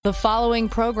The following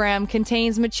program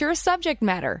contains mature subject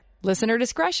matter. Listener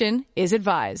discretion is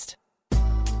advised.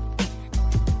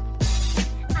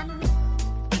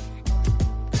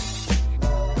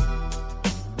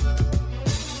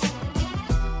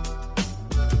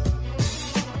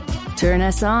 Turn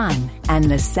us on, and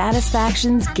the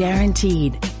satisfaction's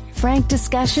guaranteed. Frank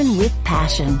discussion with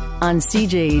passion on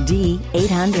CJAD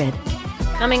 800.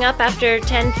 Coming up after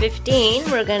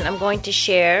 10:15, I'm going to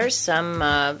share some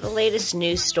of the latest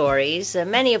news stories,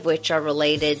 many of which are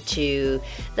related to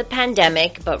the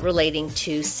pandemic, but relating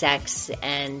to sex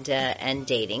and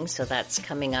dating. So that's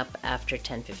coming up after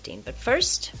 10:15. But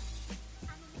first,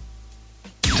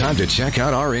 time to check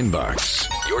out our inbox.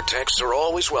 Your texts are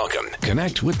always welcome.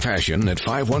 Connect with passion at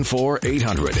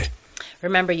 514-800.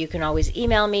 remember, you can always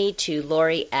email me to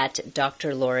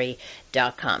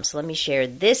Lori@drlori.com. So let me share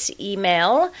this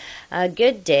email.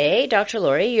 Good day, Dr.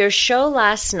 Lori. Your show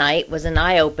last night was an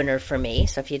eye-opener for me.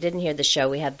 So if you didn't hear the show,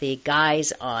 we had the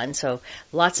guys on. So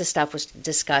lots of stuff was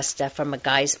discussed from a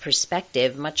guy's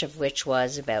perspective, much of which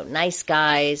was about nice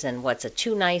guys and what's a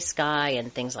too nice guy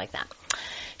and things like that.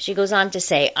 She goes on to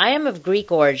say, I am of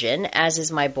Greek origin, as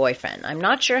is my boyfriend. I'm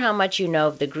not sure how much you know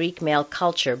of the Greek male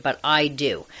culture, but I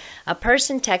do. A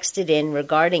person texted in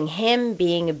regarding him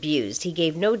being abused. He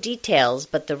gave no details,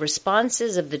 but the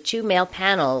responses of the two male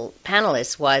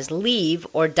panelists was leave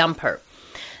or dump her.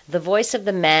 The voice of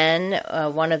the man,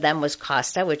 one of them was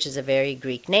Costa, which is a very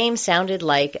Greek name, sounded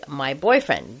like my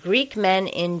boyfriend. Greek men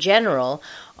in general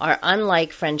are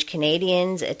unlike French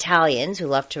Canadians, Italians, who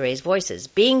love to raise voices.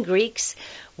 Being Greeks,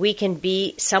 we can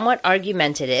be somewhat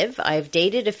argumentative. I've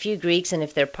dated a few Greeks, and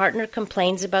if their partner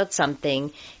complains about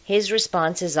something, his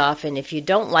response is often, if you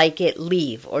don't like it,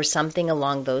 leave, or something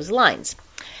along those lines.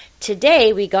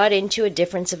 Today, we got into a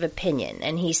difference of opinion,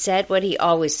 and he said what he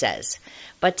always says.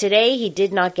 But today, he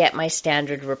did not get my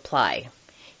standard reply.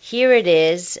 Here it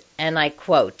is, and I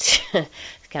quote, I'm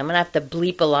going to have to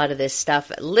bleep a lot of this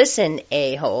stuff. Listen,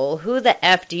 a-hole, who the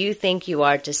F do you think you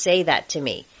are to say that to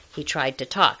me? He tried to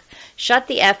talk. Shut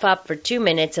the F up for 2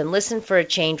 minutes and listen for a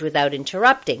change without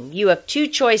interrupting. You have two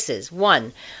choices.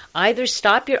 One, either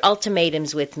stop your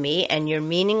ultimatums with me and your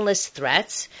meaningless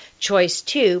threats. Choice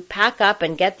two, pack up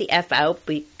and get the F out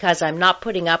because I'm not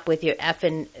putting up with your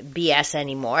effing BS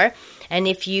anymore. And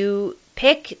if you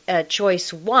pick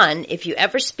choice one, if you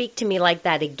ever speak to me like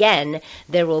that again,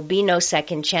 there will be no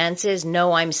second chances,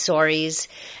 no I'm sorries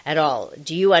at all.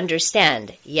 Do you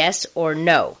understand? Yes or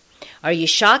no? Are you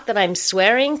shocked that I'm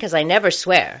swearing? Because I never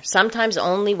swear. Sometimes the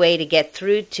only way to get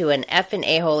through to an effing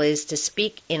a-hole is to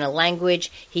speak in a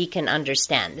language he can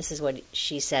understand. This is what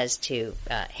she says to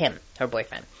him, her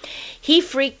boyfriend. He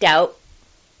freaked out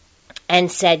and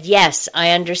said, yes,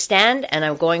 I understand, and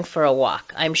I'm going for a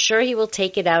walk. I'm sure he will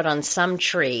take it out on some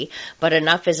tree, but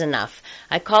enough is enough.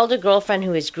 I called a girlfriend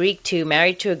who is Greek too,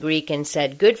 married to a Greek, and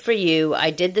said, good for you,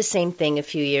 I did the same thing a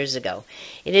few years ago.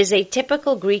 It is a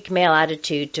typical Greek male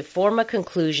attitude to form a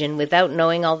conclusion without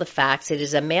knowing all the facts. It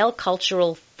is a male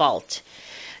cultural fault.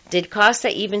 Did Costa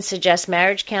even suggest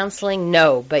marriage counseling?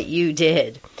 No, but you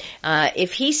did.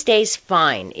 If he stays,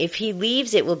 fine. If he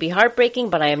leaves, it will be heartbreaking,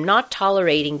 but I am not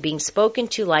tolerating being spoken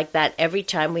to like that every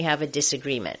time we have a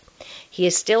disagreement. He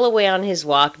is still away on his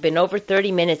walk, been over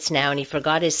 30 minutes now, and he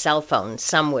forgot his cell phone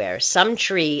somewhere. Some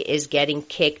tree is getting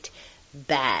kicked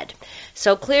bad.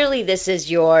 So clearly this is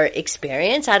your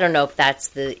experience. I don't know if that's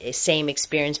the same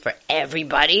experience for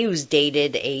everybody who's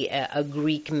dated a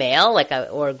Greek male,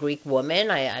 or a Greek woman.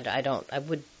 I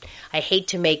hate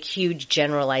to make huge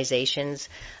generalizations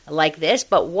like this,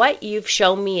 but what you've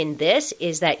shown me in this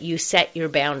is that you set your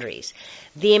boundaries.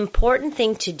 The important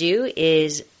thing to do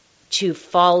is to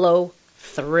follow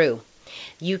through.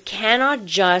 You cannot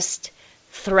just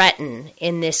threaten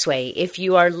in this way. If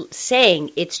you are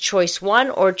saying it's choice one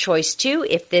or choice two,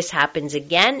 if this happens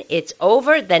again, it's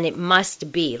over, then it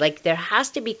must be. Like, there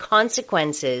has to be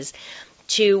consequences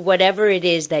to whatever it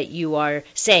is that you are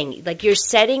saying. Like, you're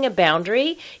setting a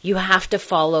boundary, you have to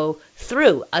follow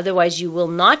through. Otherwise, you will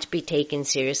not be taken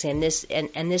seriously,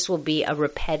 and this will be a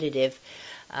repetitive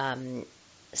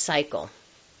cycle.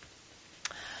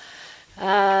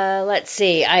 Let's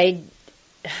see.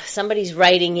 Somebody's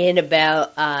writing in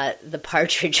about the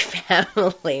Partridge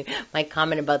Family, my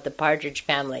comment about the Partridge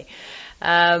Family.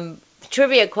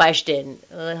 Trivia question.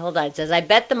 Hold on. It says, I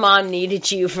bet the mom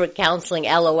needed you for counseling,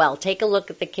 LOL. Take a look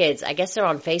at the kids. I guess they're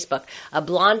on Facebook. A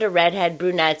blonde, a redhead,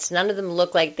 brunettes. None of them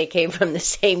look like they came from the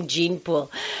same gene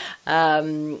pool.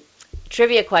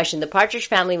 Trivia question. The Partridge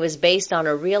Family was based on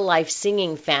a real-life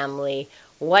singing family.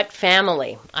 What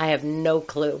family? I have no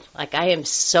clue. Like, I am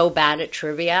so bad at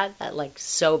trivia,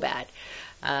 so bad.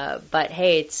 But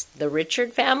hey, it's the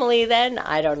Richard family then?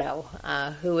 I don't know.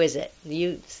 Who is it?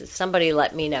 Somebody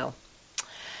let me know.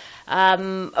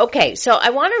 Okay, so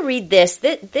I want to read this.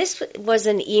 This was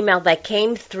an email that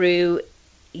came through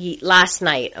last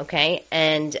night, okay?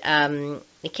 And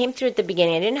it came through at the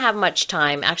beginning. I didn't have much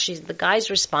time. Actually, the guys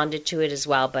responded to it as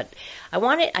well, but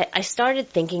I started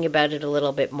thinking about it a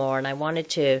little bit more, and I wanted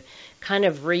to kind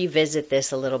of revisit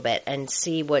this a little bit and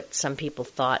see what some people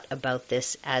thought about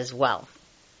this as well.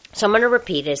 So I'm going to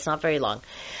repeat it. It's not very long.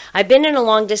 I've been in a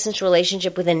long-distance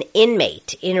relationship with an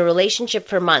inmate, in a relationship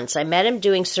for months. I met him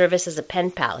doing service as a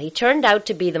pen pal. He turned out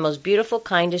to be the most beautiful,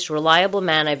 kindest, reliable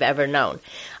man I've ever known.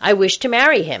 I wish to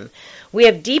marry him. We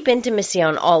have deep intimacy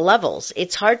on all levels.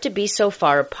 It's hard to be so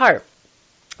far apart.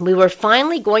 We were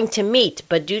finally going to meet,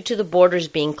 but due to the borders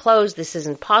being closed, this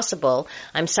isn't possible.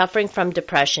 I'm suffering from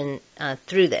depression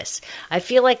through this. I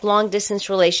feel like long-distance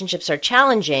relationships are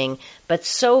challenging, but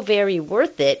so very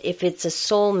worth it if it's a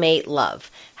soulmate love.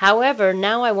 However,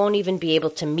 now I won't even be able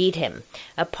to meet him.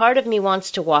 A part of me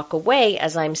wants to walk away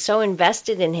as I'm so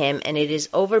invested in him, and it is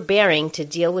overbearing to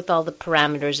deal with all the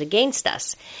parameters against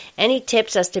us. Any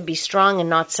tips as to be strong and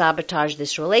not sabotage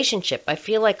this relationship? I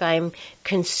feel like I'm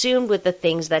consumed with the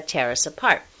things that tear us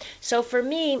apart. So for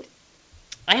me,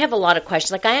 I have a lot of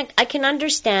questions. Like I can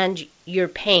understand your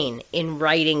pain in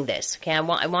writing this. Okay,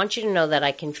 I want you to know that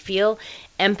I can feel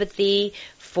empathy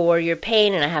for your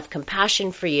pain and I have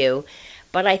compassion for you.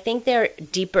 But I think there are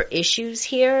deeper issues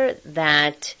here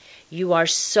that you are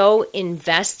so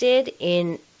invested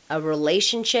in a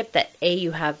relationship that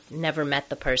you have never met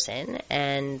the person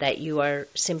and that you are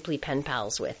simply pen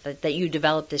pals with, that you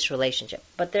developed this relationship.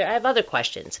 But I have other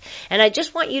questions. And I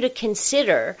just want you to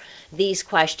consider these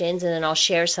questions, and then I'll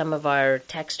share some of our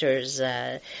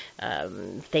texters'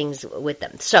 things with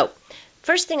them. So,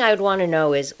 first thing I would want to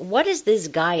know is, what is this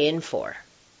guy in for?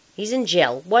 He's in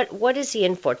jail. What is he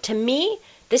in for? To me,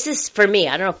 this is for me.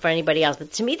 I don't know for anybody else,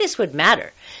 but to me this would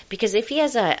matter. Because if he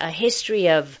has a history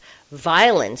of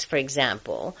violence, for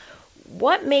example,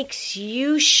 what makes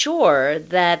you sure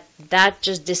that that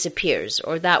just disappears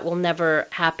or that will never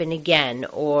happen again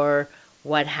or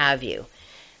what have you?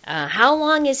 How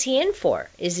long is he in for?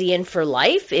 Is he in for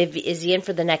life? Is he in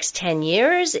for the next 10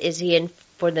 years? Is he in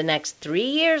for the next 3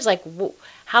 years? Like,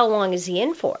 how long is he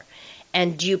in for?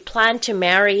 And do you plan to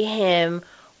marry him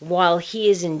while he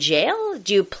is in jail?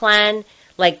 Do you plan,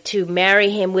 like, to marry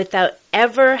him without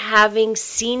ever having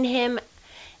seen him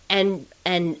and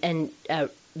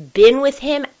been with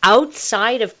him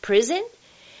outside of prison?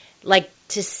 Like,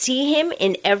 to see him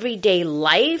in everyday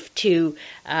life, to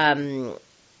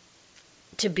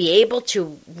be able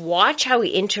to watch how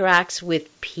he interacts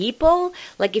with people?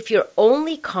 Like, if your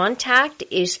only contact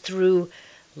is through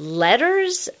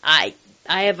letters,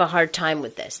 I have a hard time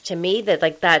with this. To me,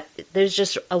 that there's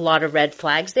just a lot of red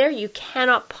flags there. You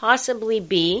cannot possibly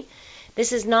be.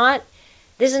 This is not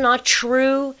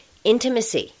true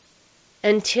intimacy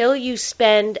until you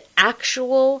spend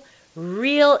actual,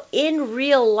 real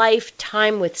life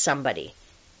time with somebody.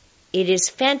 It is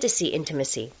fantasy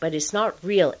intimacy, but it's not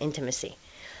real intimacy.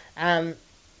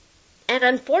 And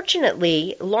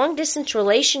unfortunately, long-distance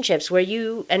relationships where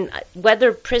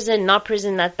whether prison, not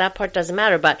prison, that part doesn't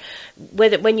matter, but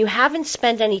when you haven't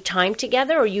spent any time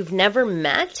together or you've never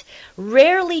met,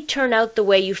 rarely turn out the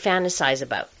way you fantasize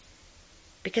about.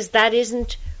 Because that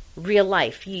isn't real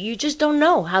life. You just don't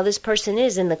know how this person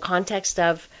is in the context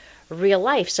of real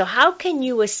life. So how can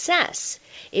you assess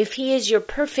if he is your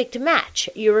perfect match,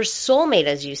 your soulmate,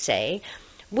 as you say,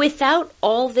 without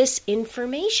all this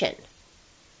information?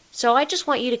 So I just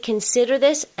want you to consider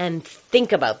this and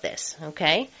think about this,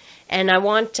 okay? And I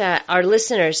want our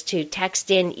listeners to text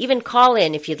in, even call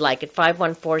in if you'd like at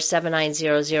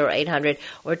 514-790-0800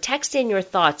 or text in your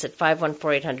thoughts at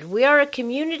 514-800. We are a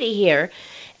community here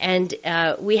and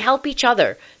we help each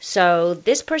other. So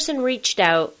this person reached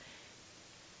out.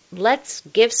 Let's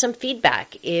give some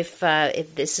feedback. If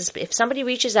somebody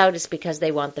reaches out, it's because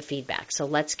they want the feedback. So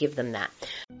let's give them that.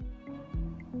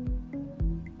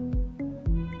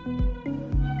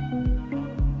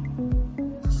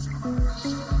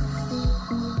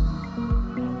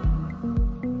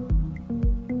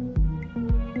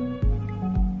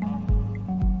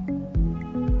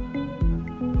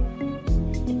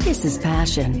 This is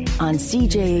Passion on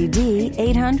CJAD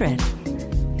 800.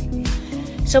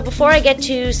 So before I get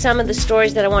to some of the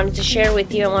stories that I wanted to share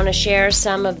with you, I want to share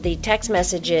some of the text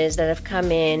messages that have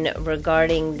come in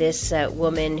regarding this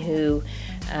woman who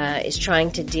is trying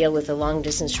to deal with a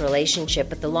long-distance relationship.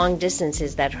 But the long distance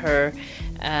is that her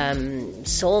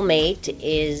soulmate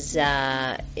is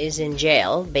in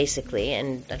jail, basically,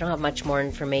 and I don't have much more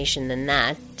information than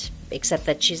that. except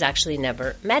that she's actually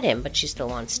never met him, but she still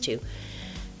wants to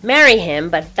marry him.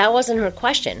 But that wasn't her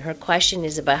question. Her question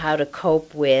is about how to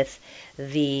cope with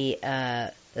the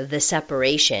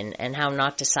separation and how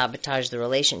not to sabotage the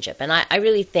relationship. And I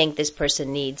really think this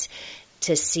person needs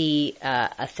to see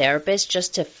a therapist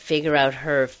just to figure out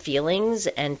her feelings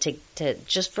and to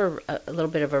just for a little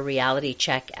bit of a reality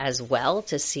check as well,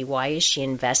 to see why is she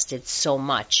invested so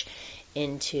much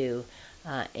into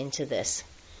this.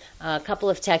 A couple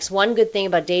of texts. One good thing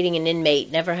about dating an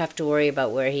inmate, never have to worry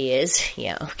about where he is.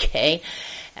 Yeah, okay.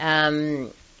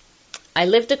 I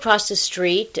lived across the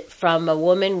street from a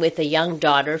woman with a young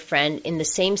daughter friend in the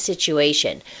same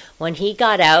situation. When he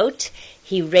got out,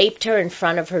 he raped her in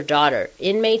front of her daughter.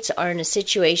 Inmates are in a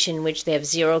situation in which they have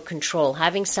zero control.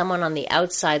 Having someone on the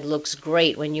outside looks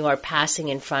great when you are passing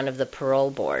in front of the parole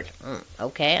board.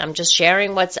 Okay, I'm just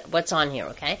sharing what's on here,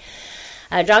 okay?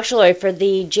 Dr. Laurie, for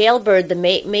the jailbird, the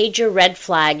major red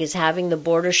flag is having the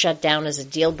border shut down as a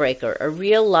deal breaker. A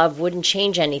real love wouldn't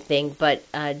change anything, but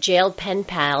jail pen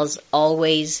pals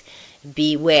always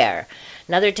beware.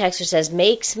 Another texter says,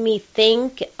 makes me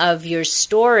think of your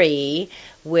story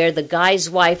where the guy's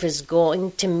wife is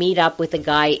going to meet up with a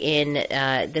guy in,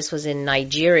 this was in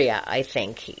Nigeria, I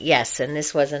think. Yes, and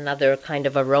this was another kind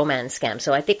of a romance scam.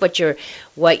 So I think what you're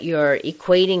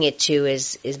equating it to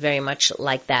is very much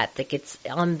like that. Like it's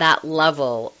on that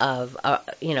level of,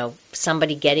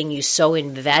 somebody getting you so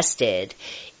invested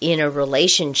in a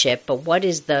relationship, but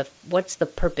what's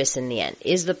the purpose in the end?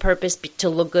 Is the purpose to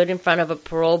look good in front of a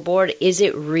parole board? Is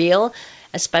it real?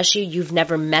 Especially you've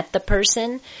never met the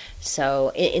person.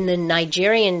 So in the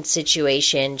Nigerian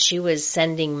situation, she was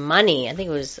sending money. I think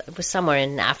it was somewhere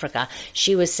in Africa.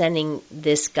 She was sending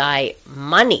this guy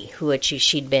money who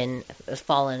she'd been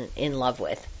fallen in love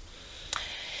with.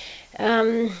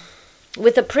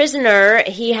 With a prisoner,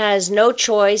 he has no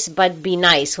choice but be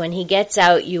nice. When he gets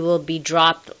out, you will be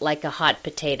dropped like a hot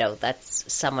potato.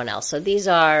 That's someone else. So these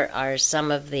are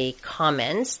some of the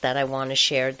comments that I want to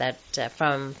share that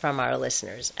from our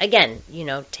listeners. Again,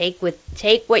 take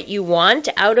what you want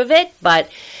out of it, but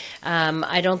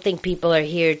I don't think people are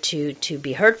here to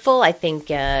be hurtful. I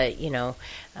think I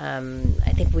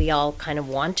think we all kind of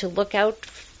want to look out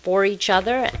for each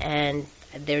other, and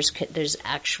there's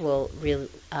actual real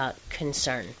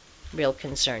concern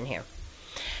here.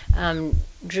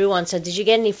 Drew on said, did you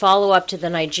get any follow-up to the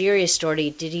Nigeria story?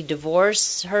 Did he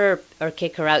divorce her or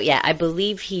kick her out? Yeah, I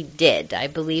believe he did. I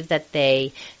believe that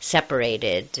they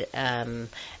separated, and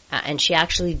she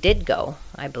actually did go,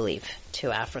 I believe,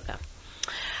 to Africa.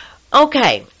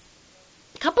 Okay,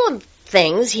 a couple of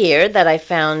things here that I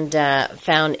found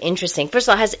interesting. First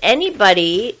of all, has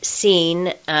anybody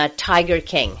seen Tiger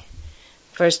King?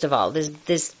 First of all,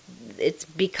 it's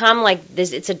become like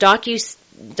this. It's a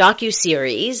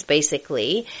docu-series,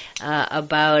 basically,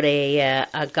 about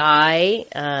a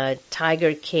guy,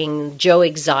 Tiger King. Joe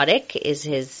Exotic is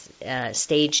his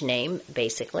stage name,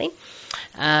 basically,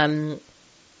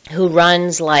 who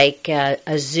runs like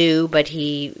a zoo, but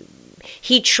he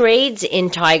trades in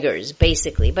tigers,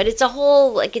 basically. But it's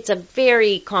it's a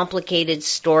very complicated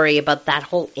story about that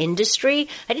whole industry.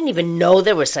 I didn't even know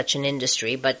there was such an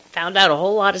industry, but found out a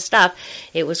whole lot of stuff.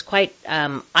 It was quite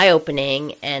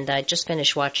eye-opening, and I just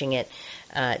finished watching it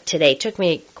today. It took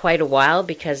me quite a while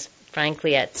because,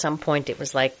 frankly, at some point it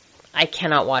was like, I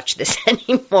cannot watch this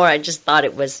anymore. I just thought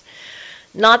it was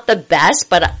not the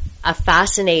best, but a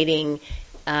fascinating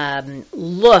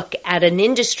look at an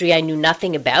industry I knew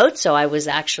nothing about. So I was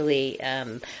actually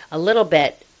a little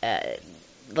bit I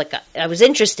was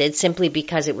interested simply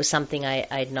because it was something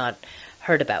I'd not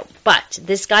heard about. But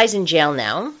this guy's in jail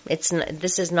now.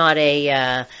 This is not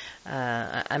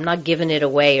I'm not giving it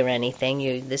away or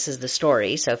anything. This is the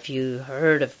story. So if you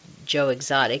heard of Joe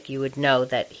Exotic, you would know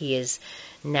that he is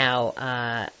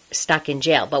now stuck in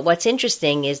jail. But what's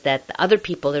interesting is that the other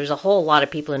people, there's a whole lot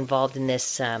of people involved in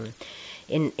this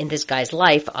in this guy's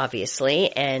life,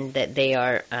 obviously, and that they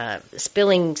are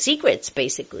spilling secrets,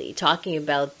 basically, talking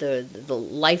about the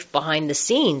life behind the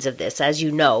scenes of this. As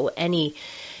you know, any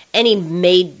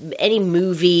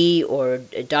movie or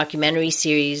a documentary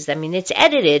series, I mean, it's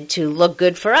edited to look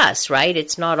good for us, right?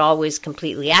 It's not always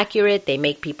completely accurate. They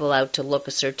make people out to look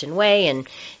a certain way and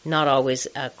not always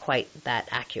quite that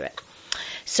accurate.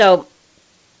 So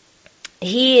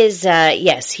he is,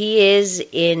 he is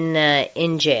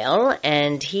in jail,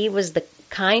 and he was the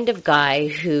kind of guy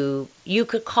who you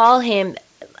could call him.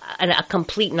 a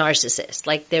complete narcissist.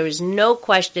 Like, there was no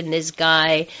question this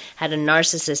guy had a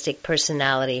narcissistic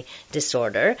personality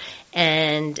disorder.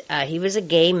 And he was a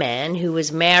gay man who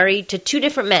was married to 2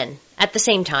 different men at the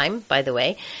same time, by the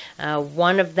way.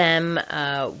 One of them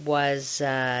was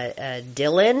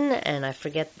Dylan, and I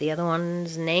forget the other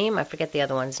one's name.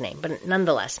 But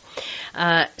nonetheless.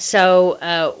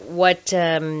 What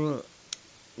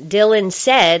Dylan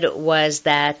said was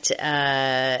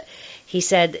that he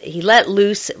said he let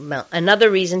loose another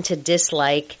reason to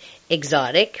dislike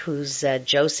Exotic, who's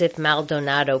Joseph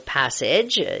Maldonado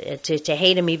Passage, to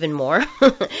hate him even more.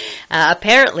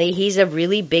 Apparently, he's a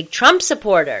really big Trump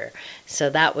supporter. So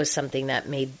that was something that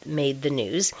made the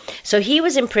news. So he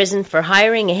was in prison for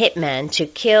hiring a hitman to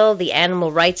kill the animal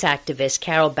rights activist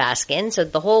Carol Baskin. So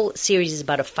the whole series is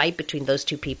about a fight between those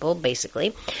 2 people,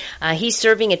 basically. He's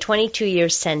serving a 22-year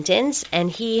sentence, and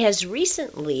he has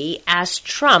recently asked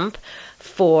Trump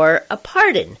for a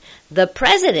pardon. The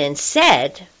president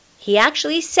said... He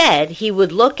actually said he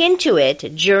would look into it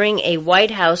during a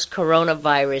White House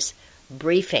coronavirus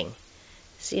briefing.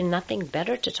 See, nothing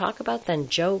better to talk about than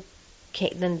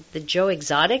the Joe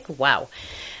Exotic? Wow.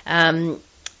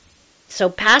 So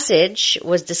Passage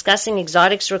was discussing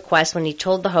Exotic's request when he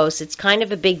told the host it's kind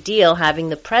of a big deal having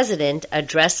the president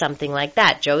address something like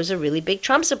that. Joe's a really big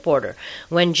Trump supporter.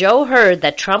 When Joe heard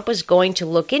that Trump was going to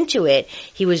look into it,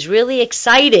 he was really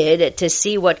excited to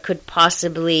see what could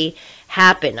possibly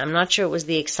happen. I'm not sure it was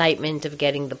the excitement of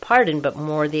getting the pardon, but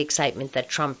more the excitement that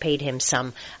Trump paid him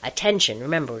some attention.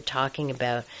 Remember, we're talking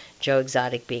about Joe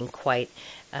Exotic being quite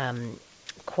a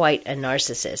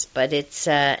narcissist. But it's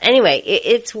anyway,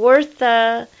 it's worth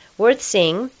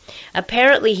seeing.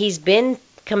 Apparently, he's been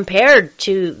compared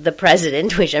to the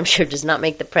president, which I'm sure does not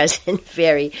make the president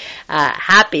very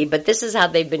happy. But this is how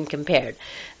they've been compared.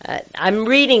 I'm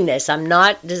reading this.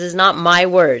 This is not my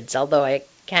words, although I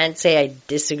can't say I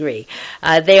disagree.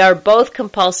 They are both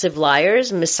compulsive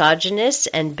liars, misogynists,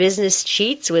 and business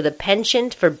cheats with a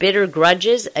penchant for bitter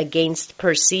grudges against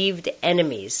perceived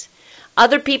enemies.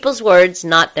 Other people's words,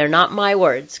 they're not my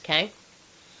words, okay?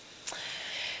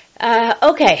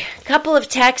 Okay, a couple of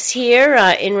texts here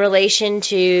in relation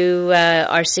to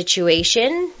our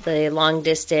situation, the long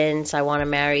distance, I want to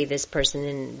marry this person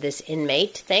in this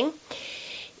inmate thing.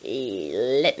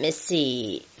 Let me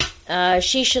see.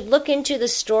 She should look into the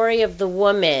story of the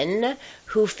woman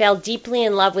who fell deeply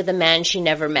in love with a man she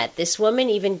never met. This woman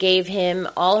even gave him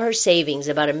all her savings,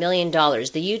 about $1 million. The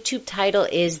YouTube title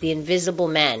is The Invisible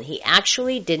Man. He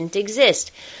actually didn't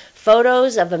exist.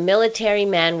 Photos of a military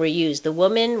man were used. The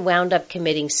woman wound up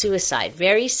committing suicide.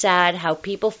 Very sad how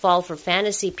people fall for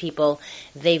fantasy people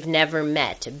they've never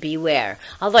met. Beware.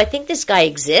 Although I think this guy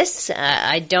exists.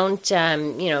 I don't,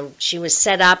 she was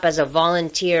set up as a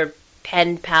volunteer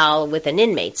pen pal with an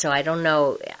inmate, so I don't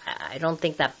know. I don't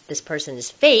think that this person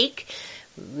is fake.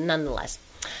 Nonetheless.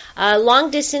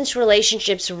 Long-distance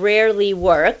relationships rarely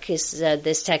work, is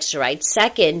this texter writes.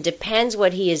 Second, depends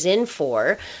what he is in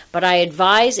for, but I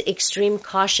advise extreme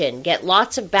caution. Get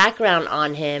lots of background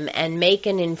on him and make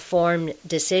an informed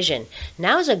decision.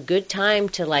 Now is a good time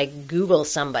to Google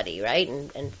somebody, right,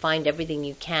 and find everything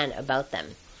you can about them.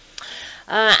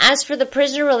 As for the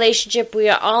prisoner relationship, we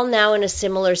are all now in a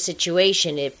similar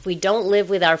situation. If we don't live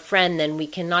with our friend, then we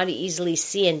cannot easily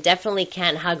see and definitely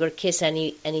can't hug or kiss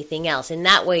anything else. In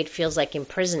that way, it feels like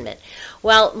imprisonment.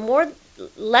 Well,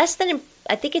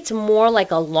 I think it's more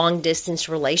like a long-distance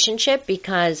relationship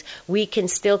because we can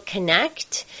still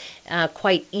connect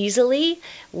quite easily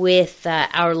with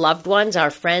our loved ones, our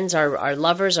friends, our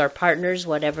lovers, our partners,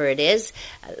 whatever it is,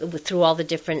 through all the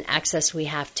different access we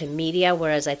have to media,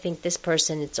 whereas I think this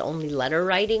person, it's only letter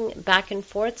writing back and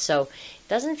forth, so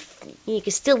you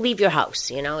can still leave your house,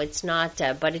 it's not,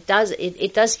 but it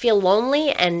does feel lonely,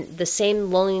 and the same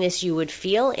loneliness you would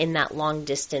feel in that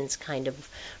long-distance kind of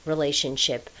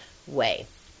relationship way.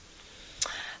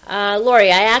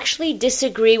 Lori, I actually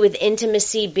disagree with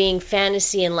intimacy being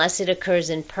fantasy unless it occurs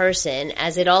in person,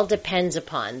 as it all depends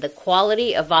upon the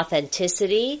quality of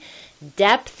authenticity,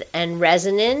 depth and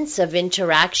resonance of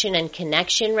interaction and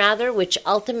connection, which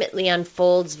ultimately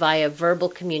unfolds via verbal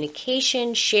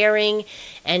communication, sharing,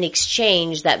 and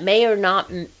exchange that may or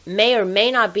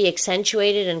may not be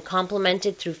accentuated and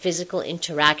complemented through physical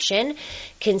interaction,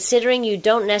 considering you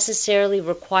don't necessarily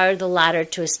require the latter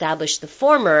to establish the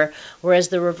former, whereas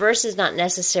the reverse is not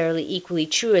necessarily equally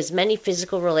true, as many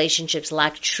physical relationships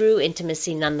lack true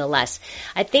intimacy nonetheless.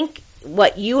 I think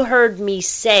what you heard me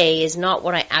say is not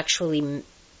what I actually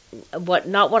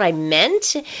not what I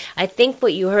meant. I think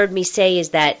what you heard me say is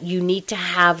that you need to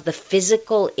have the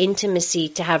physical intimacy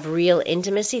to have real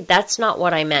intimacy. That's not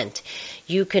what I meant.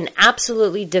 You can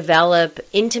absolutely develop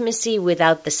intimacy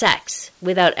without the sex,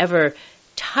 without ever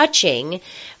touching.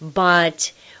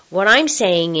 But what I'm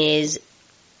saying is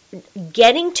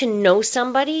getting to know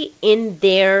somebody in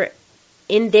their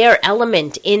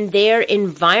element, in their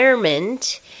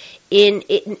environment.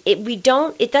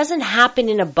 It doesn't happen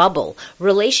in a bubble.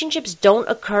 Relationships don't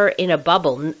occur in a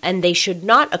bubble, and they should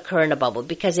not occur in a bubble,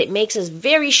 because it makes us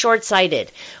very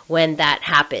short-sighted when that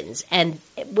happens. And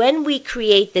when we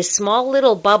create this small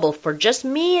little bubble for just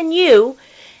me and you,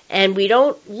 and we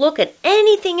don't look at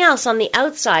anything else on the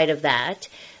outside of that,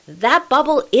 that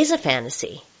bubble is a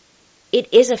fantasy.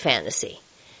 It is a fantasy.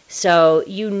 So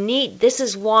this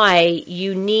is why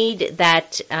you need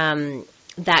that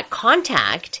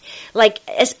contact,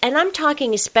 and I'm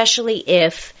talking especially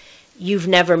if you've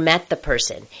never met the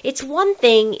person. It's one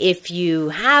thing if you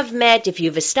have met, if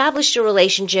you've established a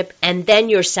relationship, and then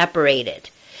you're separated.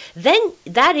 Then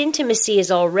that intimacy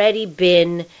has already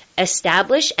been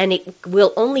established, and it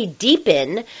will only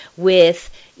deepen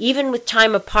even with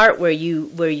time apart, where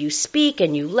you speak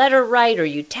and you letter write, or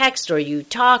you text, or you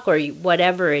talk, or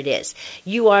whatever it is.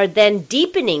 You are then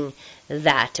deepening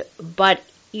that, but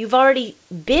you've already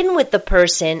been with the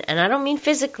person, and I don't mean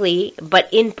physically, but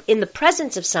in the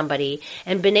presence of somebody,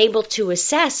 and been able to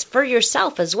assess for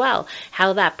yourself as well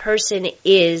how that person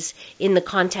is in the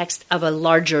context of a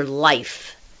larger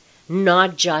life,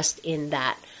 not just in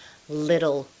that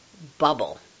little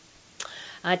bubble.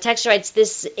 Text writes,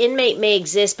 this inmate may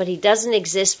exist, but he doesn't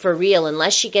exist for real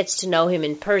unless she gets to know him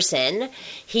in person.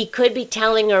 He could be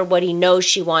telling her what he knows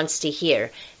she wants to hear.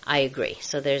 I agree.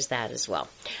 So there's that as well,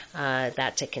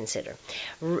 that to consider.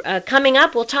 Coming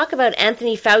up, we'll talk about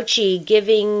Anthony Fauci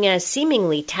giving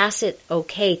seemingly tacit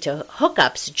okay to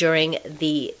hookups during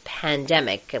the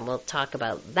pandemic, and we'll talk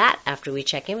about that after we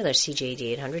check in with our CJAD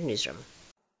 800 newsroom.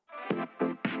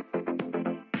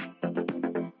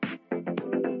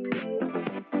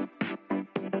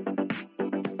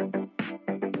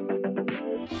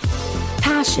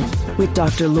 Passion with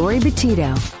Dr. Lori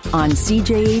Bettito on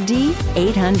CJAD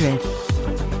 800.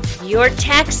 Your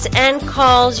texts and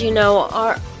calls,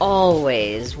 are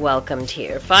always welcomed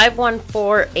here.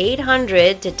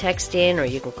 514-800 to text in, or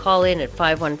you can call in at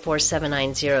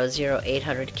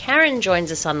 514-790-0800. Karen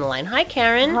joins us on the line. Hi,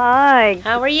 Karen. Hi.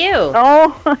 How are you?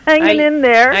 Oh, hanging in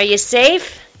there. Are you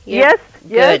safe? Yes,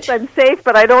 I'm safe,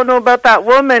 but I don't know about that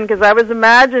woman, because I was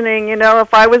imagining,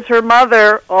 if I was her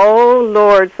mother, oh,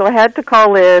 Lord, so I had to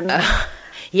call in.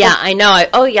 Yeah, I know. I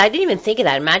didn't even think of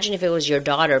that. Imagine if it was your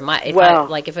daughter.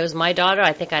 If it was my daughter,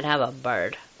 I think I'd have a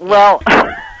bird. Well,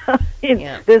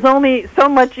 there's only so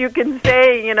much you can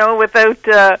say,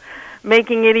 without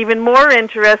making it even more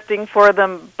interesting for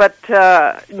them. But,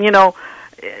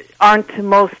 aren't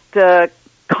most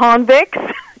convicts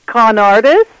con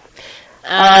artists?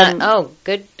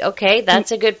 Good. Okay,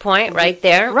 that's a good point right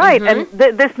there. Right, and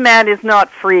this man is not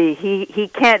free. He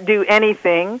can't do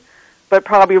anything but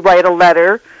probably write a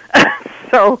letter.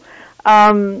 So,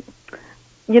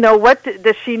 what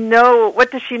does she know?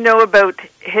 What does she know about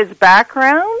his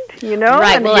background?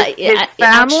 Right. And Well, his family.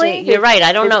 Actually, you're right.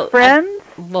 I don't know. Friends.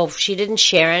 She didn't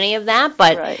share any of that,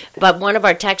 but one of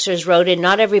our texters wrote in,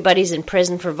 not everybody's in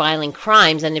prison for violent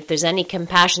crimes, and if there's any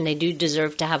compassion, they do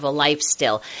deserve to have a life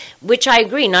still, which I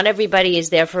agree. Not everybody is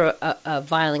there for a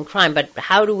violent crime, but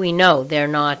how do we know they're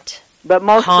not? But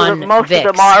most of them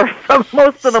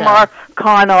are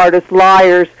con artists,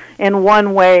 liars in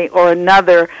one way or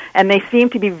another, and they seem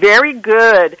to be very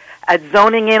good at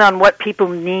zoning in on what people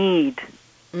need.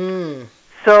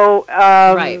 So,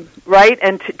 right,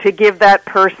 and to give that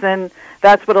person,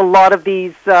 that's what a lot of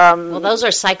these those are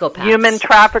psychopaths. Human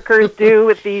traffickers do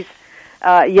with these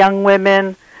young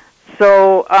women.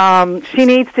 So she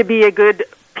needs to be a good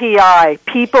PI,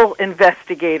 people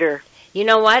investigator. You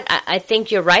know what? I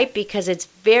think you're right, because it's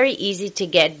very easy to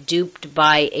get duped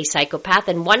by a psychopath.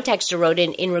 And one texter wrote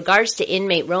in regards to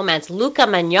inmate romance, Luca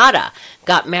Magnotta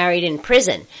got married in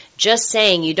prison. Just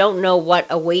saying, you don't know what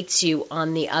awaits you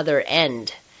on the other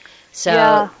end.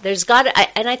 So there's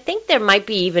and I think there might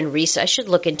be even research, I should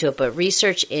look into it, but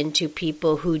research into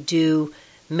people who do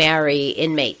marry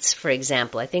inmates, for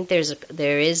example. I think there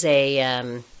is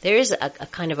a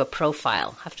kind of a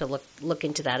profile. I have to look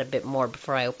into that a bit more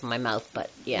before I open my mouth, but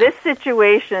yeah. This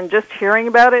situation, just hearing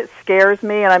about it, scares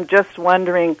me, and I'm just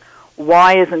wondering,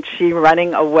 why isn't she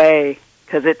running away?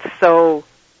 Because it's so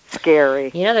scary.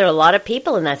 There are a lot of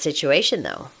people in that situation,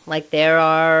 though. Like, there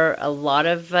are a lot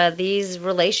of these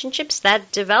relationships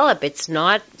that develop. It's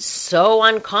not so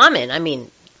uncommon. I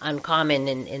mean, uncommon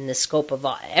in the scope of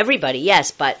everybody,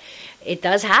 yes, but it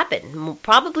does happen,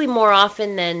 probably more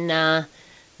often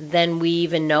than we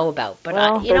even know about. But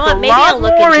well, you know what? Maybe I'll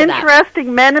look into that. There's a lot more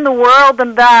interesting men in the world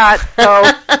than that.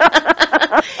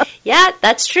 So. Yeah,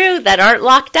 that's true. That aren't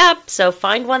locked up. So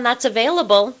find one that's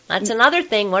available. That's another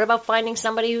thing. What about finding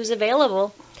somebody who's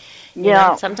available? You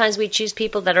know, sometimes we choose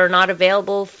people that are not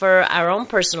available for our own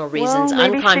personal reasons,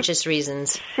 unconscious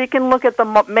reasons. She can look at the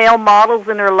male models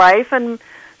in her life and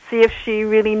see if she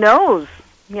really knows,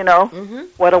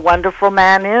 what a wonderful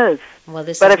man is. Well,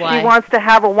 if she wants to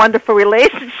have a wonderful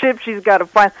relationship, she's got to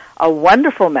find a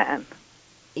wonderful man.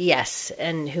 Yes,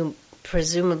 and who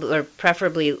presumably or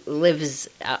preferably lives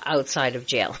outside of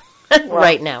jail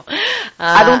right now.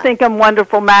 I don't think a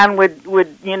wonderful man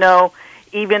would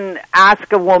even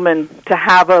ask a woman to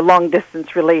have a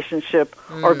long-distance relationship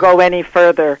or go any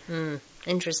further.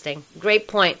 Interesting. Great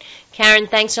point. Karen,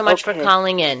 thanks so much for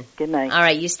calling in. Good night. All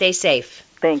right, you stay safe.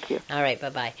 Thank you. All right,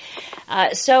 bye-bye.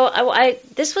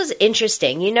 This was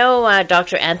interesting.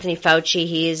 Dr. Anthony Fauci,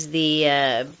 he is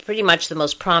the pretty much the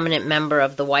most prominent member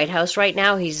of the White House right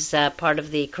now. He's part of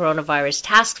the coronavirus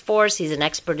task force. He's an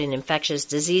expert in infectious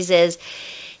diseases.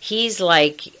 He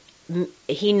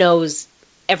knows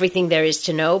everything there is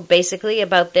to know, basically,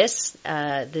 about this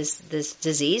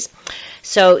disease.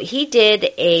 So he did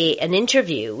an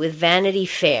interview with Vanity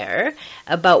Fair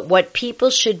about what people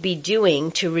should be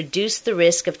doing to reduce the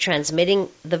risk of transmitting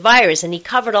the virus. And he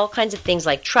covered all kinds of things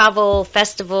like travel,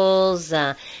 festivals,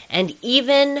 and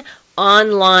even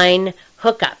online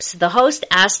hookups. The host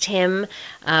asked him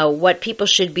what people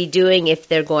should be doing if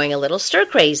they're going a little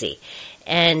stir-crazy.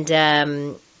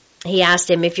 And he asked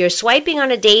him, if you're swiping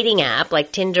on a dating app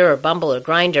like Tinder or Bumble or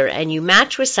Grindr and you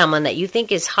match with someone that you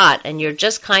think is hot and you're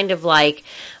just kind of like,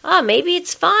 maybe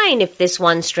it's fine if this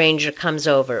one stranger comes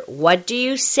over, what do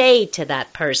you say to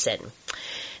that person?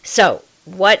 So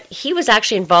he was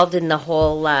actually involved in the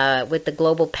whole, with the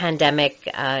global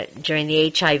pandemic during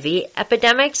the HIV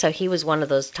epidemic, so he was one of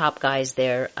those top guys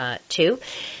there too.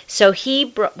 So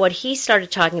what he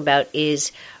started talking about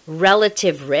is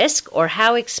relative risk, or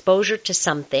how exposure to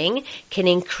something can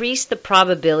increase the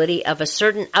probability of a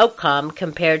certain outcome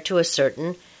compared to a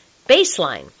certain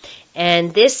baseline.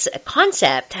 And this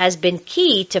concept has been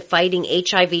key to fighting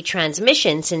HIV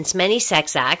transmission, since many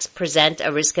sex acts present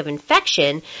a risk of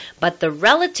infection, but the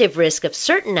relative risk of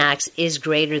certain acts is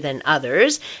greater than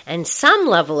others, and some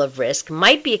level of risk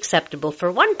might be acceptable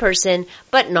for one person,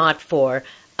 but not for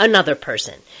another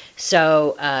person.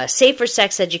 So safer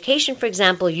sex education, for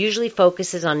example, usually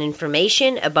focuses on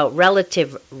information about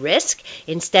relative risk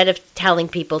instead of telling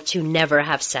people to never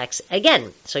have sex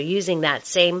again. So using that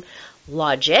same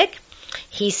logic,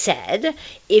 he said,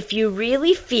 if you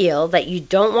really feel that you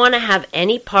don't want to have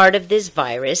any part of this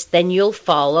virus, then you'll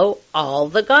follow all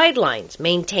the guidelines.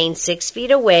 Maintain 6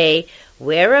 feet away,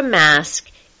 wear a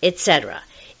mask, etc.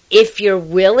 If you're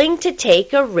willing to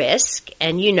take a risk,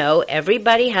 and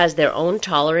everybody has their own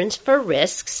tolerance for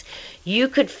risks, you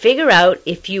could figure out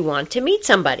if you want to meet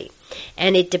somebody.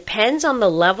 And it depends on the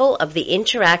level of the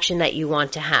interaction that you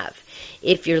want to have.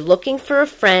 If you're looking for a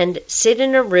friend, sit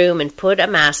in a room and put a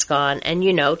mask on and,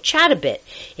 chat a bit.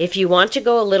 If you want to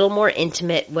go a little more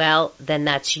intimate, well, then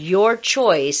that's your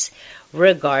choice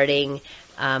regarding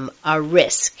a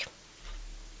risk.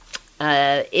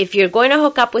 If you're going to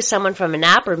hook up with someone from an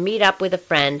app or meet up with a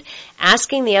friend,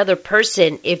 asking the other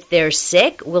person if they're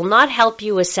sick will not help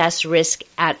you assess risk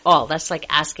at all. That's like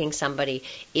asking somebody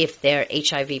if they're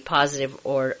HIV positive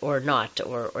or not,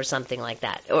 or something like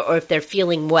that. Or if they're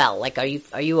feeling well, like are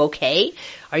you okay?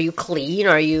 Are you clean?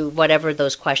 Are you whatever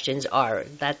those questions are?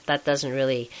 That doesn't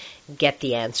really get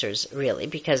the answers, really,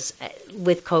 because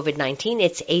with COVID-19,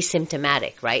 it's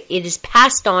asymptomatic, right? It is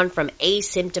passed on from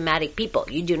asymptomatic people.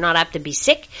 You do not have to be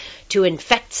sick to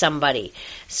infect somebody.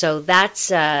 So that's,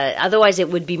 otherwise it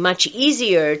would be much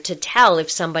easier to tell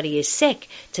if somebody is sick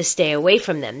to stay away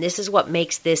from them. This is what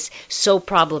makes this so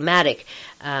problematic,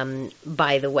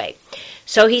 by the way.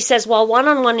 So he says, while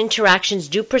one-on-one interactions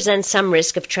do present some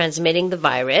risk of transmitting the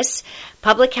virus,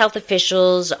 public health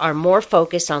officials are more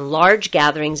focused on large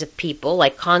gatherings of people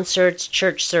like concerts,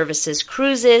 church services,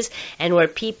 cruises, and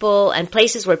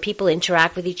places where people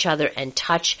interact with each other and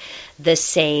touch the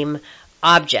same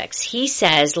objects. He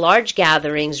says large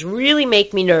gatherings really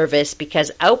make me nervous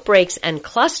because outbreaks and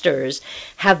clusters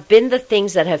have been the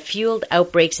things that have fueled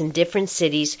outbreaks in different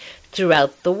cities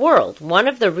throughout the world. One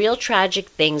of the real tragic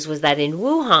things was that in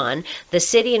Wuhan, the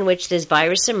city in which this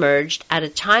virus emerged, at a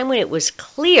time when it was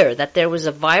clear that there was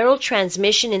a viral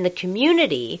transmission in the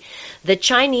community, the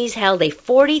Chinese held a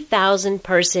 40,000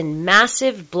 person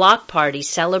massive block party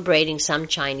celebrating some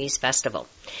Chinese festival.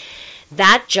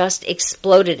 That just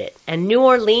exploded it. And New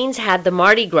Orleans had the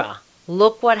Mardi Gras.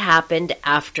 Look what happened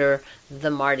after the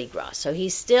Mardi Gras. So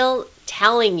he's still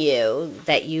telling you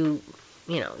that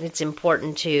it's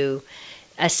important to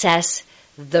assess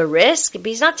the risk. But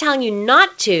he's not telling you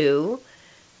not to,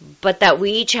 but that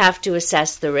we each have to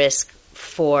assess the risk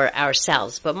for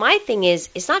ourselves. But my thing is,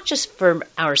 it's not just for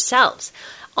ourselves.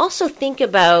 Also think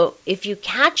about if you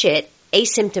catch it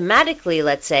asymptomatically,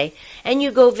 let's say, and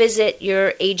you go visit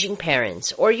your aging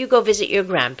parents, or you go visit your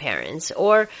grandparents,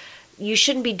 or you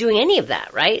shouldn't be doing any of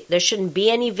that, right? There shouldn't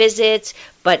be any visits,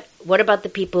 but what about the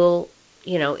people,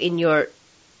 in your,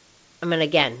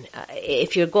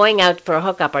 if you're going out for a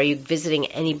hookup, are you visiting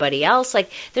anybody else? Like,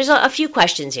 there's a few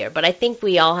questions here, but I think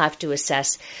we all have to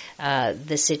assess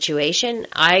the situation.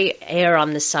 I err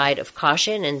on the side of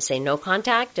caution and say no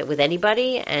contact with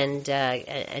anybody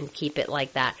and keep it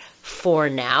like that for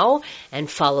now and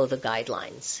follow the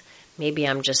guidelines. Maybe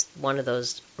I'm just one of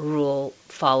those rule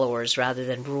followers rather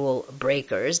than rule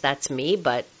breakers. That's me,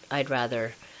 but I'd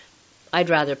rather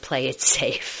play it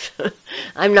safe.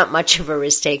 I'm not much of a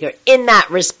risk taker in that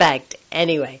respect.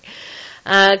 Anyway,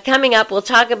 coming up, we'll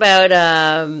talk about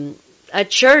a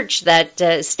church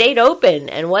that stayed open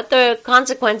and what the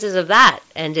consequences of that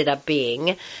ended up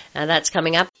being. That's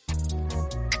coming up.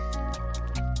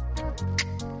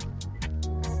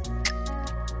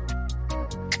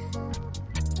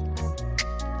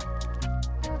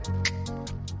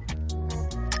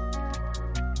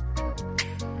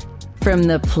 From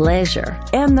the pleasure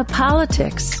and the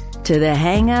politics to the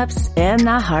hang-ups and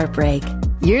the heartbreak,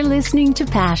 you're listening to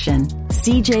Passion,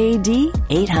 CJAD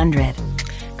 800.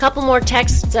 Couple more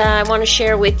texts I want to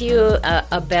share with you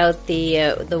about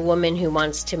the woman who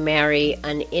wants to marry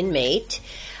an inmate.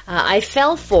 I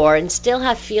fell for and still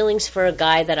have feelings for a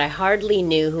guy that I hardly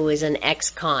knew who is an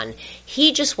ex-con.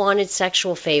 He just wanted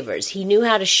sexual favors. He knew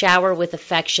how to shower with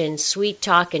affection, sweet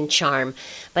talk, and charm,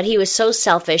 but he was so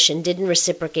selfish and didn't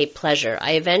reciprocate pleasure.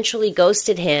 I eventually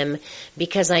ghosted him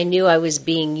because I knew I was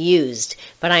being used,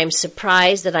 but I am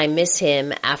surprised that I miss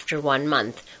him after 1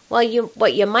 month. Well,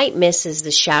 what you might miss is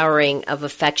the showering of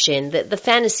affection. The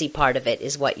fantasy part of it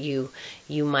is what you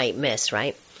might miss,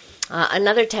 right?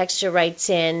 Another texter writes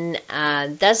in,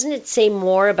 doesn't it say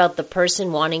more about the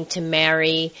person wanting to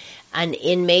marry an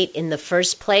inmate in the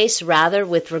first place, rather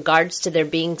with regards to there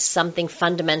being something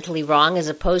fundamentally wrong, as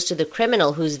opposed to the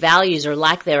criminal whose values or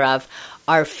lack thereof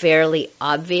are fairly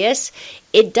obvious?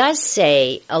 It does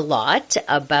say a lot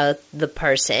about the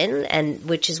person, and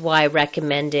which is why I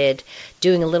recommended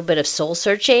doing a little bit of soul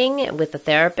searching with a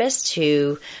therapist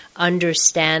to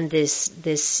understand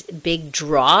this big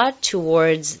draw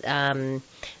towards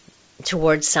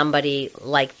somebody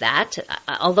like that.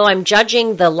 Although I'm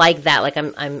judging the like that, like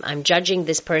I'm judging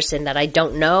this person that I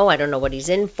don't know. I don't know what he's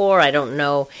in for. I don't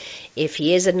know if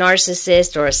he is a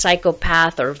narcissist or a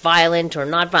psychopath or violent or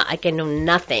not. I can know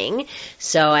nothing.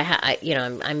 So I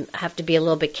have to be a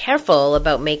little bit careful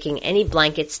about making any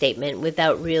blanket statement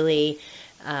without really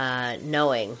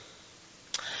knowing.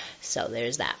 So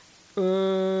there's that.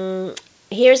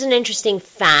 Here's an interesting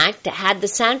fact. Had the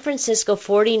San Francisco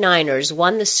 49ers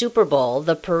won the Super Bowl,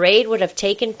 the parade would have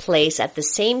taken place at the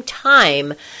same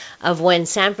time of when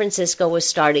San Francisco was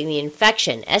starting the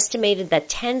infection. Estimated that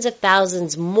tens of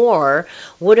thousands more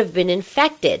would have been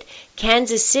infected.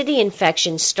 Kansas City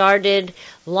infection started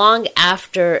long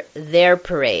after their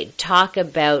parade. Talk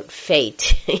about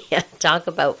fate. Yeah, talk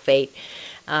about fate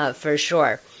for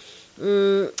sure.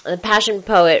 The Passion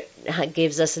Poet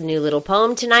gives us a new little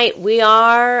poem tonight. We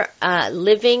are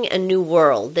living a new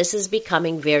world. This is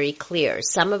becoming very clear.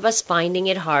 Some of us finding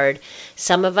it hard,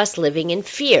 some of us living in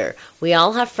fear. We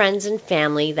all have friends and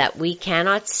family that we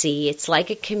cannot see. It's like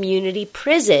a community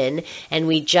prison, and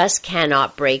we just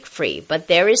cannot break free. But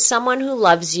there is someone who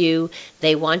loves you.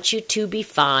 They want you to be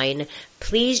fine.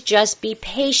 Please just be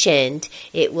patient.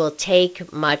 It will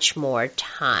take much more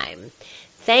time.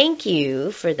 Thank you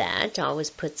for that.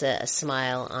 Always puts a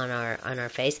smile on our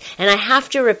face. And I have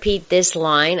to repeat this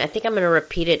line. I think I'm going to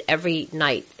repeat it every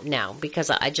night now because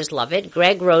I just love it.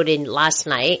 Greg wrote in last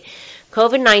night,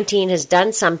 COVID-19 has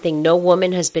done something no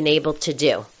woman has been able to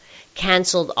do.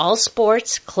 Canceled all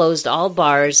sports, closed all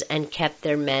bars, and kept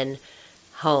their men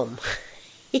home.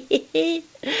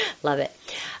 Love it.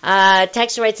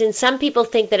 Texter writes in, some people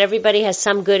think that everybody has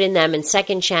some good in them and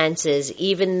second chances,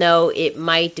 even though it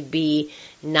might be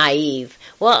naive.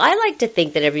 Well, I like to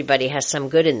think that everybody has some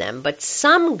good in them, but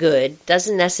some good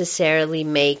doesn't necessarily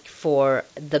make for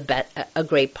a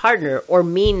great partner or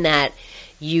mean that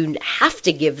you have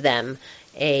to give them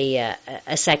a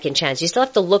second chance. You still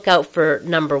have to look out for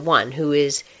number one, who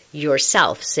is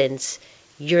yourself, since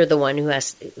you're the one who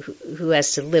has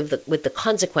to live with the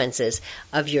consequences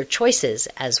of your choices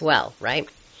as well, right?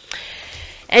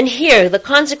 And here, the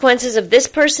consequences of this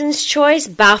person's choice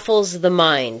baffles the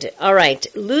mind. All right,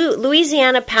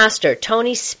 Louisiana pastor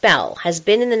Tony Spell has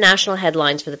been in the national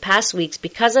headlines for the past weeks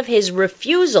because of his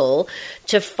refusal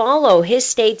to follow his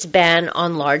state's ban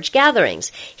on large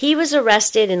gatherings. He was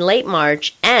arrested in late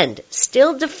March and,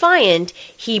 still defiant,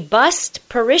 he bussed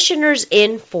parishioners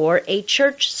in for a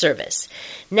church service.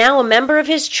 Now a member of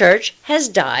his church has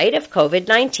died of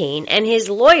COVID-19 and his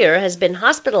lawyer has been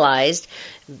hospitalized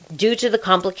due to the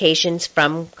complications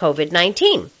from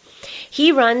COVID-19.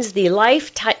 He runs the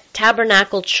Life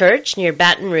Tabernacle Church near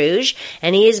Baton Rouge,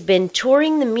 and he has been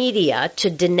touring the media to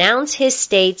denounce his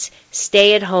state's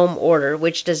stay-at-home order,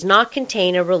 which does not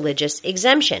contain a religious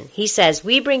exemption. He says,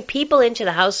 "We bring people into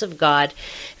the house of God,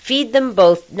 feed them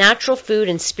both natural food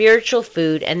and spiritual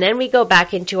food, and then we go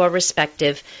back into our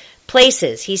respective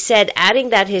places." He said, adding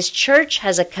that his church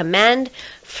has a command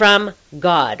from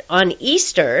God. On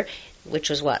Easter,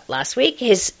 which was last week,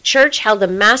 his church held a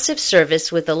massive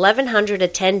service with 1,100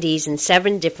 attendees in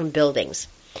 7 different buildings.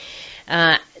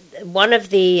 One of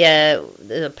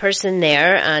the person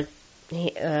there,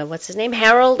 what's his name?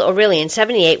 Harold Aurelian,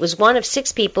 78, was one of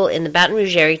 6 people in the Baton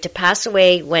Rouge area to pass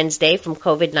away Wednesday from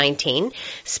COVID-19.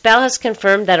 Spell has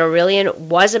confirmed that Aurelian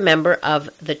was a member of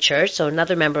the church, so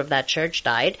another member of that church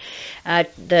died.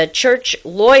 The church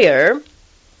lawyer,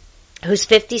 who's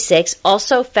 56,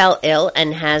 also fell ill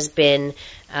and has been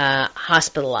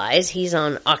hospitalized. He's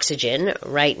on oxygen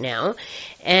right now.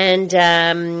 And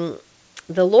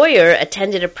the lawyer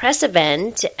attended a press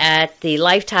event at the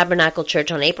Life Tabernacle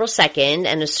Church on April 2nd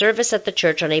and a service at the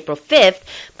church on April 5th,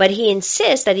 but he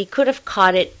insists that he could have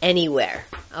caught it anywhere.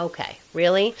 Okay,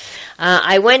 really?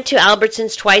 I went to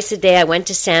Albertsons twice a day. I went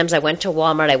to Sam's. I went to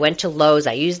Walmart. I went to Lowe's.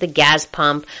 I used the gas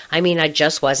pump. I mean, I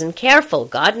just wasn't careful.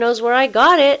 God knows where I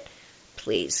got it.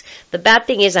 Please. The bad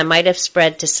thing is I might have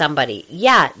spread to somebody.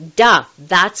 Yeah, duh.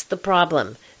 That's the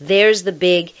problem. There's the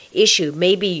big issue.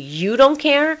 Maybe you don't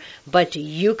care, but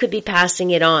you could be passing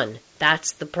it on.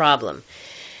 That's the problem.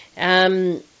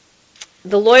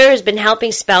 The lawyer has been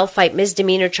helping Spell fight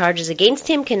misdemeanor charges against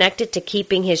him connected to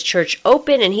keeping his church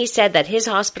open, and he said that his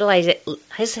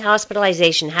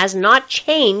hospitalization has not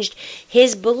changed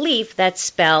his belief that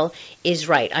Spell is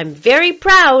right. I'm very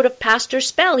proud of Pastor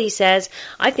Spell, he says.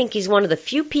 I think he's one of the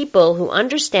few people who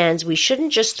understands we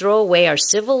shouldn't just throw away our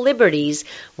civil liberties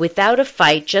without a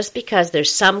fight just because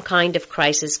there's some kind of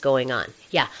crisis going on.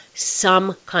 Yeah,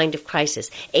 some kind of crisis.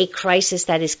 A crisis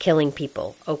that is killing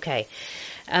people. Okay.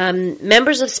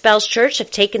 Members of Spell's church have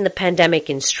taken the pandemic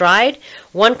in stride.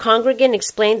 One congregant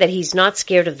explained that he's not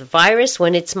scared of the virus.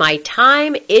 When it's my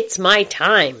time, it's my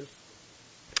time.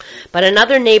 But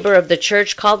another neighbor of the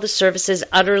church called the services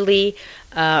utterly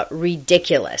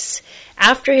ridiculous.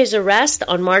 After his arrest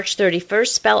on March 31st,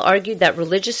 Spell argued that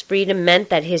religious freedom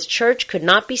meant that his church could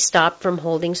not be stopped from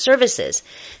holding services.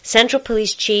 Central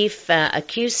Police Chief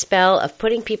accused Spell of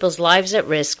putting people's lives at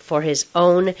risk for his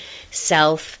own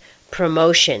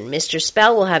self-promotion. Mr.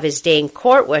 Spell will have his day in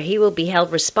court where he will be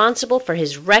held responsible for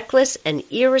his reckless and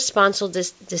irresponsible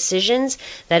decisions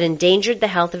that endangered the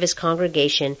health of his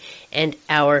congregation and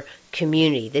our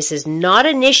community. This is not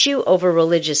an issue over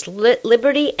religious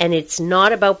liberty, and it's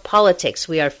not about politics.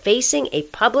 We are facing a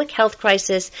public health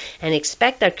crisis and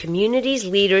expect our community's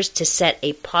leaders to set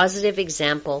a positive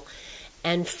example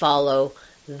and follow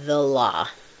the law.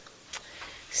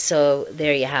 So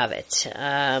there you have it.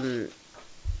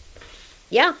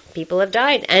 Yeah, people have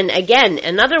died. And again,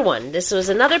 another one. This was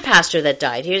another pastor that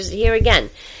died. Here again.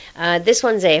 This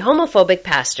one's a homophobic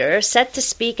pastor set to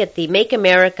speak at the Make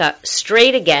America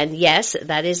Straight Again. Yes,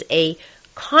 that is a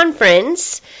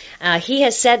conference. He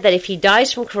has said that if he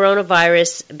dies from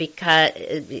coronavirus,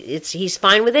 he's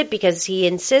fine with it because he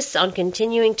insists on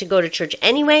continuing to go to church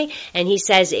anyway, and he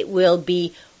says it will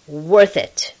be worth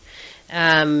it.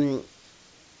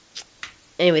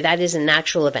 Anyway, that is an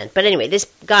actual event. But anyway, this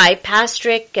guy,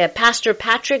 Pastor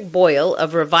Patrick Boyle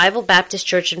of Revival Baptist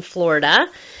Church in Florida,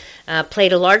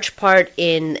 played a large part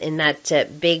in that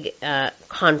big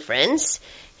conference.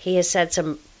 He has said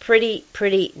some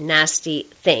pretty nasty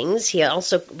things. He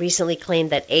also recently claimed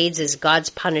that AIDS is God's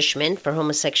punishment for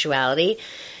homosexuality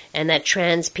and that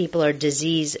trans people are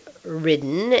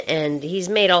disease-ridden, and he's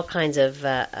made all kinds of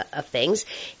things.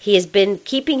 He has been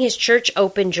keeping his church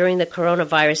open during the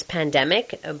coronavirus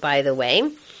pandemic, by the way,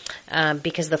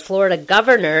 because the Florida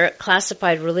governor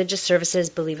classified religious services,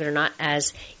 believe it or not,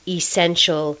 as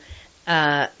essential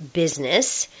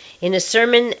business. In a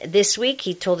sermon this week,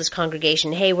 he told his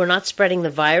congregation, hey, we're not spreading the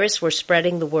virus, we're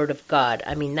spreading the word of God.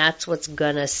 I mean, that's what's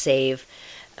gonna save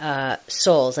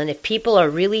souls. And if people are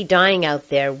really dying out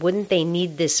there, wouldn't they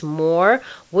need this more?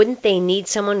 Wouldn't they need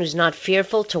someone who's not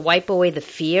fearful to wipe away the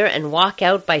fear and walk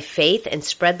out by faith and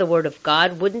spread the word of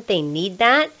God? Wouldn't they need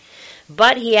that?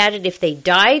 But he added, if they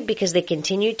died because they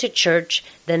continued to church,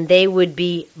 then they would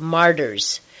be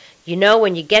martyrs. You know,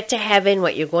 when you get to heaven,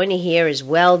 what you're going to hear is,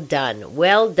 well done,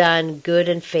 good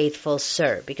and faithful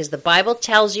sir. Because the Bible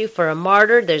tells you for a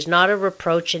martyr, there's not a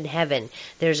reproach in heaven.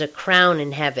 There's a crown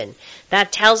in heaven.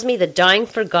 That tells me that dying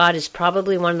for God is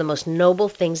probably one of the most noble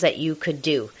things that you could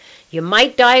do. You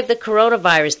might die of the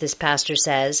coronavirus, this pastor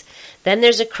says. Then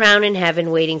there's a crown in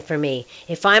heaven waiting for me.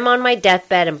 If I'm on my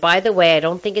deathbed, and by the way, I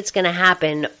don't think it's going to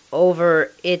happen,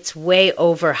 it's way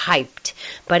overhyped.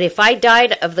 But if I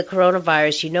died of the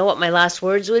coronavirus, you know what my last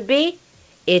words would be?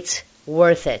 It's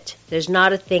worth it. There's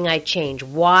not a thing I'd change.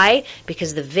 Why?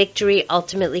 Because the victory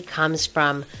ultimately comes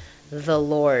from the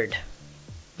Lord.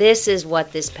 This is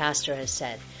what this pastor has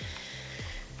said.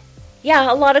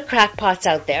 Yeah, a lot of crackpots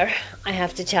out there, I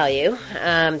have to tell you.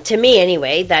 To me,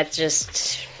 anyway,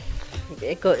 that's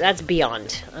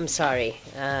beyond. I'm sorry.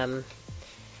 I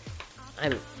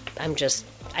just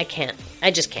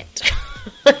can't.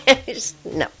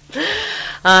 No.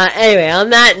 Anyway, on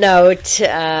that note,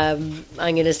 I'm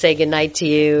going to say goodnight to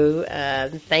you.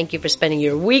 Thank you for spending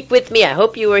your week with me. I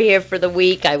hope you were here for the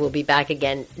week. I will be back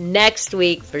again next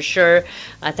week for sure.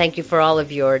 Thank you for all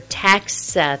of your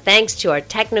texts. Thanks to our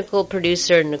technical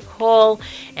producer, Nicole,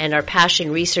 and our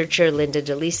passion researcher, Linda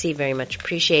DeLisi. Very much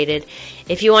appreciated.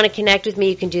 If you want to connect with me,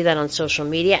 you can do that on social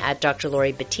media at Dr.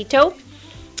 Lori Betito.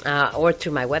 Or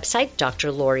through my website,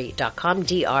 drlaurie.com,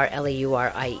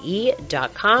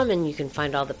 drlaurie.com, and you can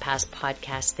find all the past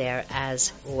podcasts there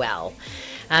as well.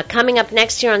 Coming up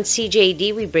next year on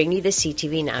CJD, we bring you the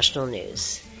CTV National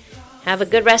News. Have a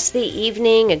good rest of the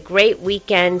evening, a great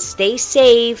weekend, stay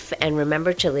safe, and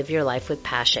remember to live your life with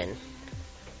passion.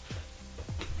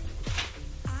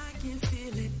 I can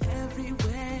feel it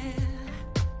everywhere.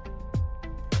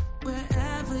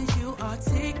 Wherever you are,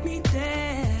 take me there.